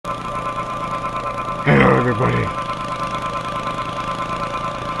Hello everybody.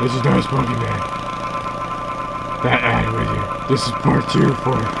 This is Nice Pokemon. Back at it with you. This is part 2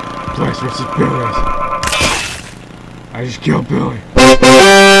 for Plants vs. Billies. I just killed Billy. And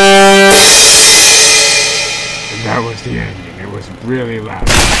that was the ending. It was really loud.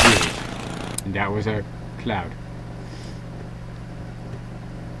 And that was a cloud.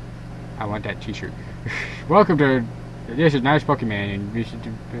 I want that t-shirt. Welcome to This is Nice Pokemon, and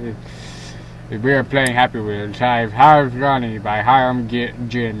we are playing Happy Wheels. How's Ronnie by Hiram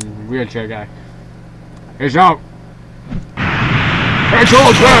Jin, wheelchair guy. It's out! It's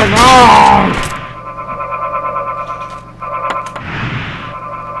open! Oh!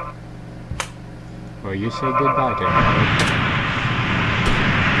 Well, you say goodbye to him.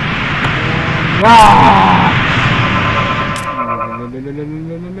 Ah!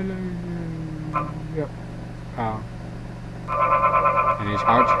 Yep. Oh. And his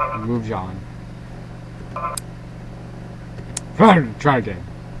heart moves on. Try again.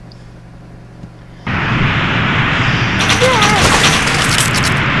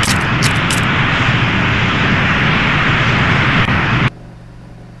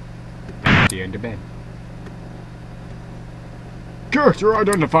 That's the end of bed. Character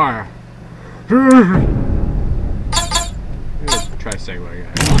identifier. Try segue.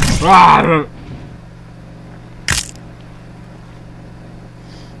 Ah!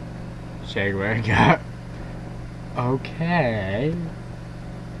 Segue got. Okay.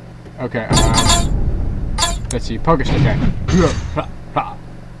 Okay. Let's see. Pokestick again.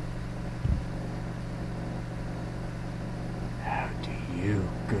 How do you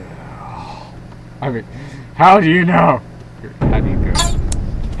go? I mean, how do you know? How do you go?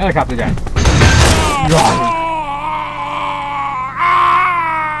 Helicopter guy.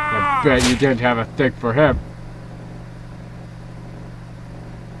 I bet you didn't have a thing for him.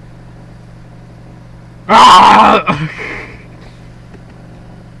 Ah!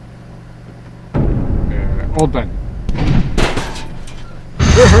 Old Ben.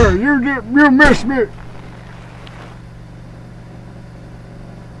 You missed me.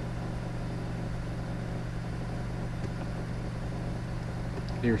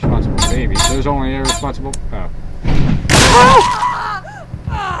 Irresponsible baby. There's only irresponsible. Oh.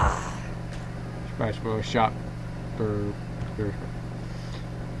 Irresponsible shop.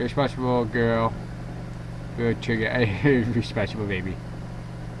 Irresponsible girl. Good trigger. Irresponsible baby.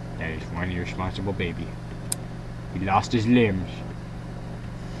 That is one irresponsible baby. He lost his limbs.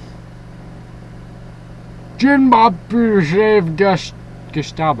 Gin Bob saved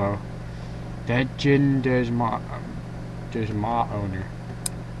Gustavo. That gin does ma owner.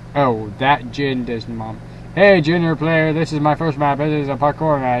 Oh, that gin does mom. Hey, junior player, this is my first map. This is a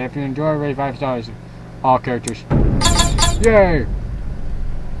parkour map. If you enjoy, rate 5 stars. All characters. Yay!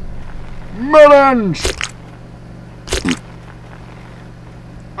 Melons!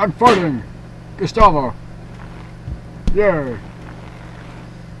 I'm fighting! Gustavo! Yay!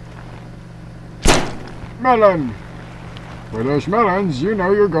 Melon! Where there's melons, you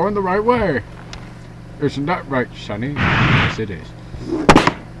know you're going the right way. Isn't that right, Sonny? Yes, it is.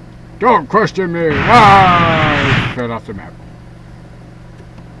 Don't question me! Ah! I fell off the map.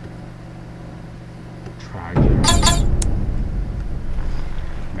 Try again.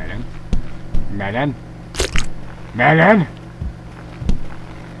 Melon? Melon? Melon?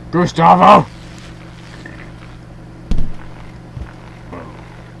 Gustavo!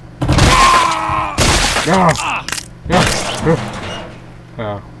 No!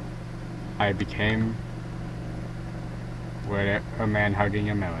 Oh. I became a man hugging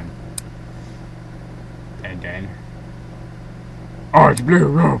a melon. And then... Oh, it's blue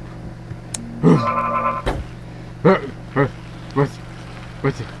rope!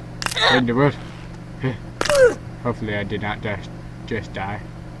 What's it? In the wood? Hopefully I did not just die.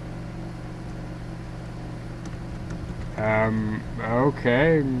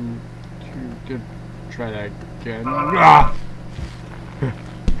 Okay. Try that again. Ah!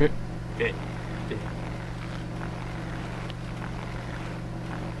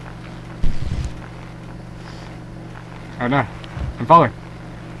 Oh no, I'm falling.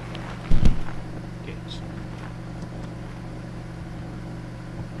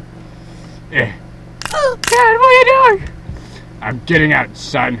 Oh, Dad, what are you doing? I'm getting out,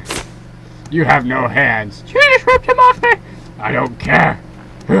 son. You have no hands. You just ripped him off me. I don't care.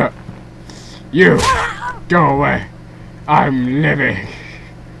 You, go away. I'm living.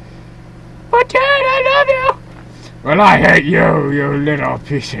 But Dad, I love you. Well, I hate you, you little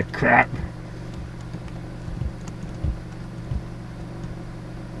piece of crap.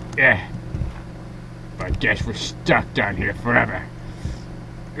 Yeah. But I guess we're stuck down here forever.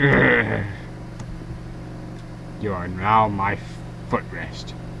 You are now my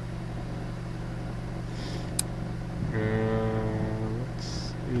footrest.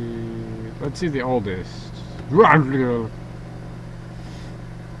 Let's see the oldest.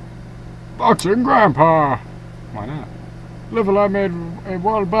 Boxing Grandpa! Why not? Level I made a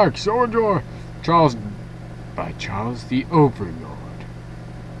while back, so enjoy. By Charles the Overlord.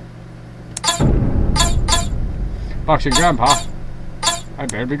 Boxing Grandpa? I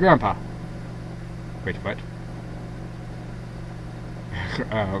better be Grandpa. Wait, what?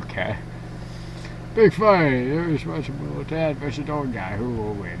 Okay. Big fight. Irresponsible dad versus old guy. Who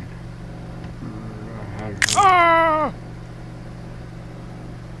will win? Ah!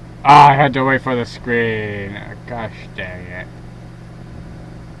 I had to wait for the screen. Gosh dang it.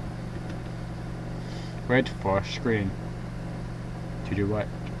 Wait for screen. To do what?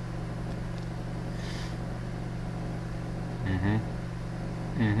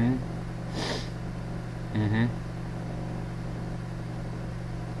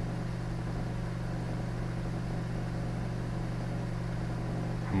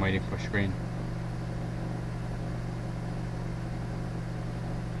 I'm waiting for screen.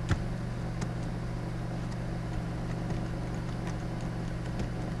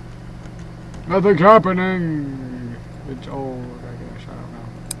 Nothing's happening. It's old, I guess. I don't know.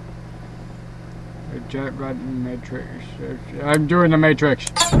 The jet button matrix. I'm doing the matrix.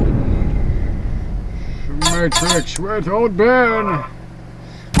 Matrix with old Ben.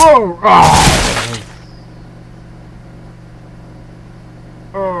 Whoa! Oh!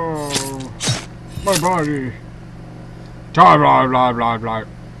 Oh! My body. Blah blah blah blah.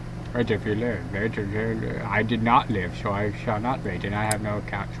 Wait, if you live, wait, I did not live, so I shall not wait, and I have no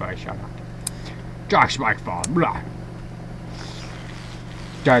account, so I shall not. Jack Spike Fall, blah.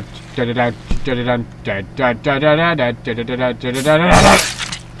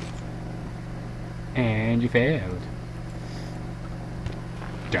 And you failed.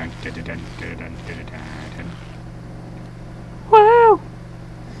 Wow!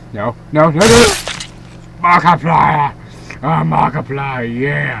 No. Markiplier! Markiplier,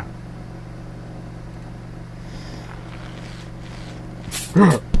 yeah!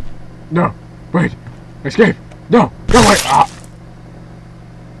 No! Wait! Escape! No! Go away!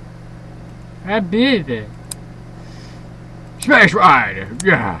 I did it! Space Ride!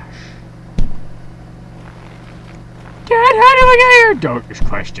 Yes! Dad, how do we get here? Don't just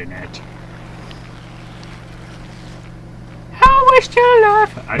question it. How are we still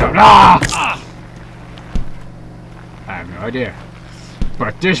alive? I don't know! I have no idea.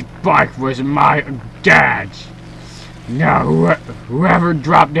 But this bike was my dad's. Now whoever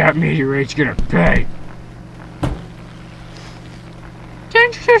dropped that meteorite's gonna pay.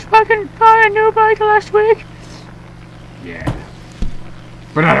 Didn't you just fucking buy a new bike last week? Yeah.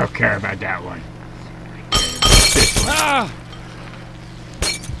 But I don't care about that one.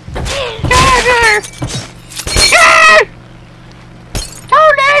 Get here!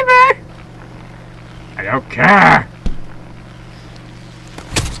 Don't leave me! I don't care!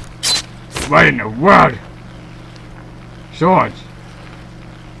 What in the world? Swords.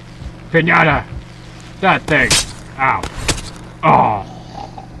 Pinata. That thing. Ow. Oh.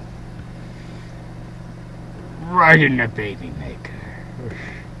 Right in the baby maker.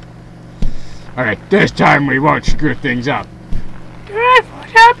 Alright, this time we won't screw things up. Dad, what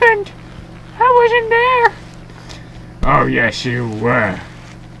happened? I wasn't there. Oh, yes, you were.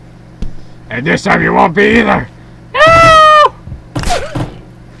 And this time you won't be either. No!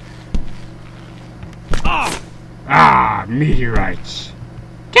 Ah, meteorites.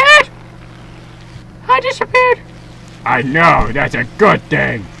 Dad! I disappeared. I know, that's a good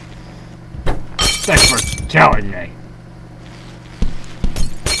thing. Thanks for telling me.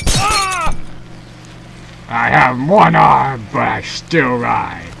 I have one arm, but I still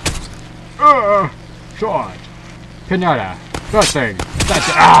ride. Sword. Pinata. That thing. That's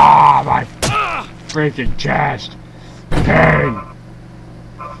it. Ah, my freaking chest. Pain.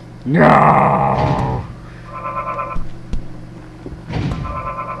 No.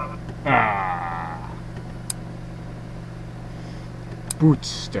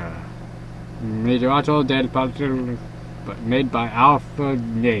 Bootster. Meteorato del Patro, but made by Alpha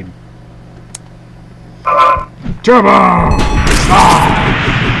Name. Turbo!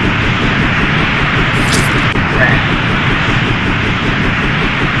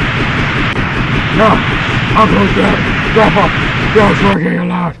 No! Uncle Dad! Grandpa! Don't working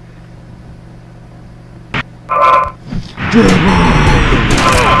aloud! Turbo!